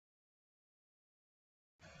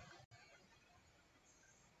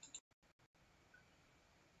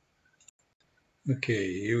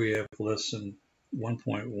Okay, here we have lesson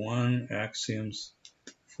 1.1, Axioms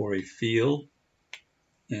for a Field,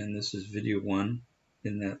 and this is video 1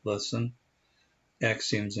 in that lesson,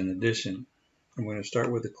 Axioms in Addition. I'm going to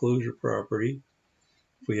start with the closure property.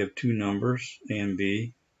 If we have two numbers, A and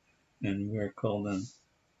B, and we're calling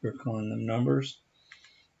them numbers,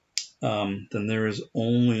 then there is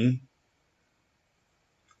only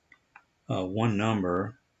one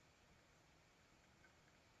number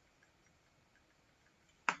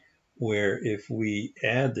where if we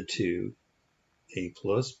add the two, A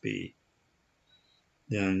plus B,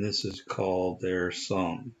 then this is called their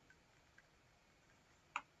sum.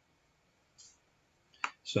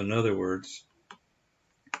 So in other words,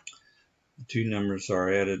 the two numbers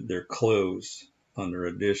are added, they're closed under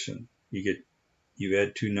addition. You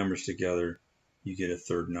add two numbers together, you get a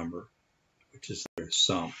third number, which is their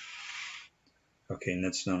sum. Okay, and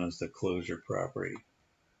that's known as the closure property.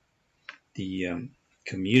 The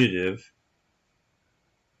commutative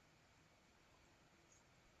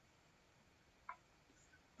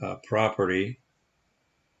property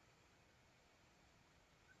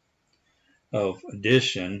of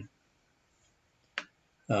addition,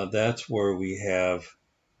 that's where we have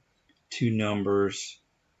two numbers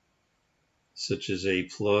such as A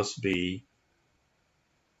plus B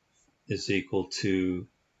is equal to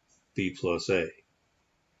B plus A.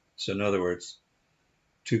 So in other words,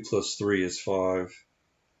 2 plus 3 is 5,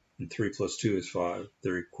 and 3 plus 2 is 5.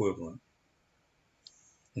 They're equivalent.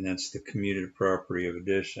 And that's the commutative property of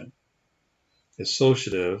addition.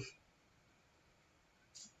 Associative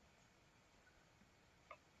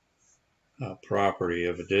property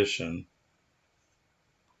of addition,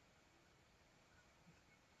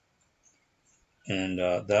 and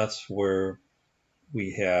that's where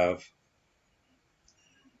we have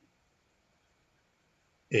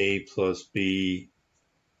A plus B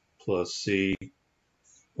plus C,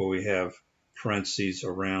 where we have parentheses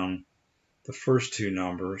around the first two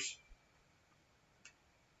numbers.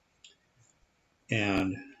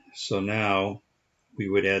 And so now we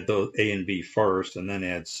would add those A and B first and then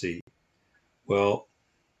add C. Well,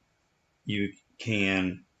 you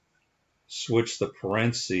can switch the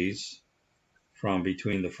parentheses from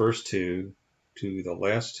between the first two to the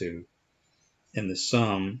last two, and the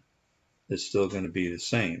sum is still going to be the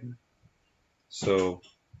same. So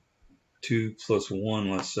 2 plus 1,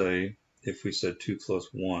 let's say, if we said 2 plus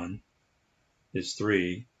 1 is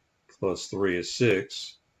 3, plus 3 is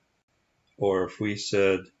 6, or if we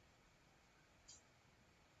said,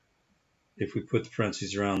 if we put the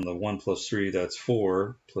parentheses around the 1 plus 3, that's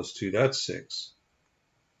 4, plus 2, that's 6.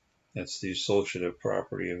 That's the associative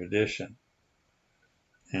property of addition.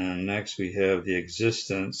 And next we have the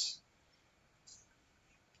existence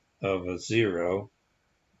of a 0.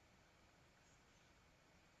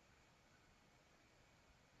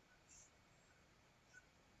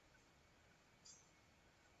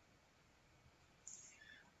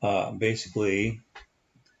 Basically,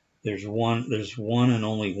 there's one and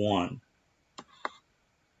only one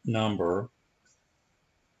number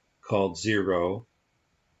called 0,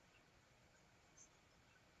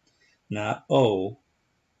 not O,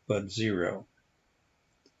 but 0,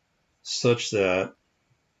 such that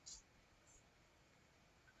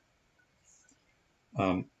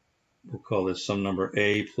we'll call this some number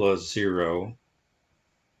A plus 0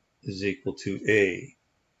 is equal to A.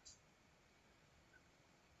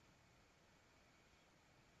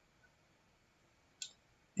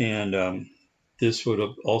 And this would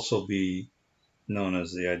also be known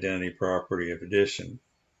as the identity property of addition.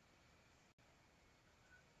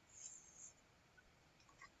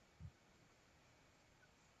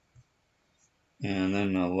 And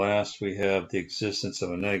then last we have the existence of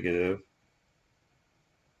a negative.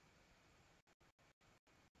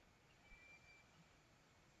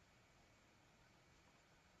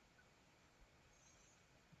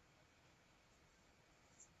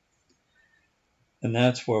 And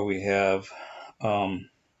that's where we have,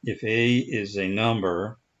 if A is a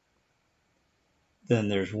number, then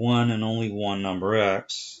there's one and only one number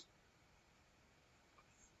X.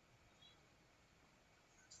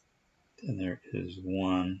 And there is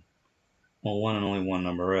one and only one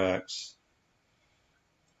number X,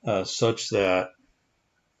 such that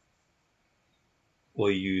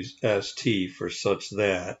we'll use ST for such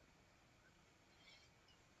that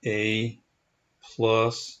A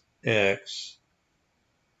plus X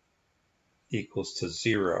equals to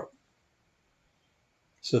 0.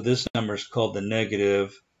 So this number is called the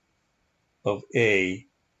negative of A,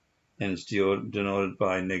 and it's denoted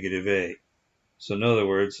by negative A. So in other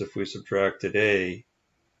words, if we subtracted A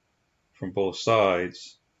from both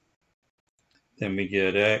sides, then we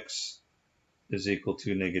get X is equal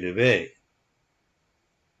to negative a.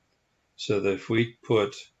 So that if we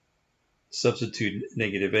substitute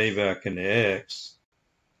negative a back into x,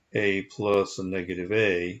 a plus a negative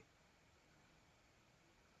a,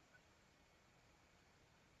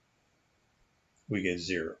 we get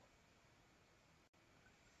 0.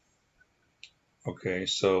 Okay,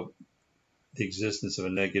 so the existence of a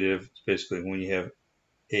negative is basically when you have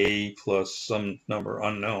a plus some number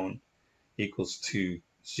unknown equals to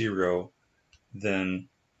 0, then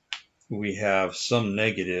we have some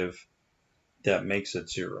negative that makes it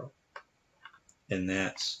 0. And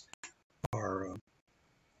that's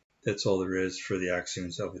all there is for the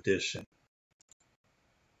axioms of addition.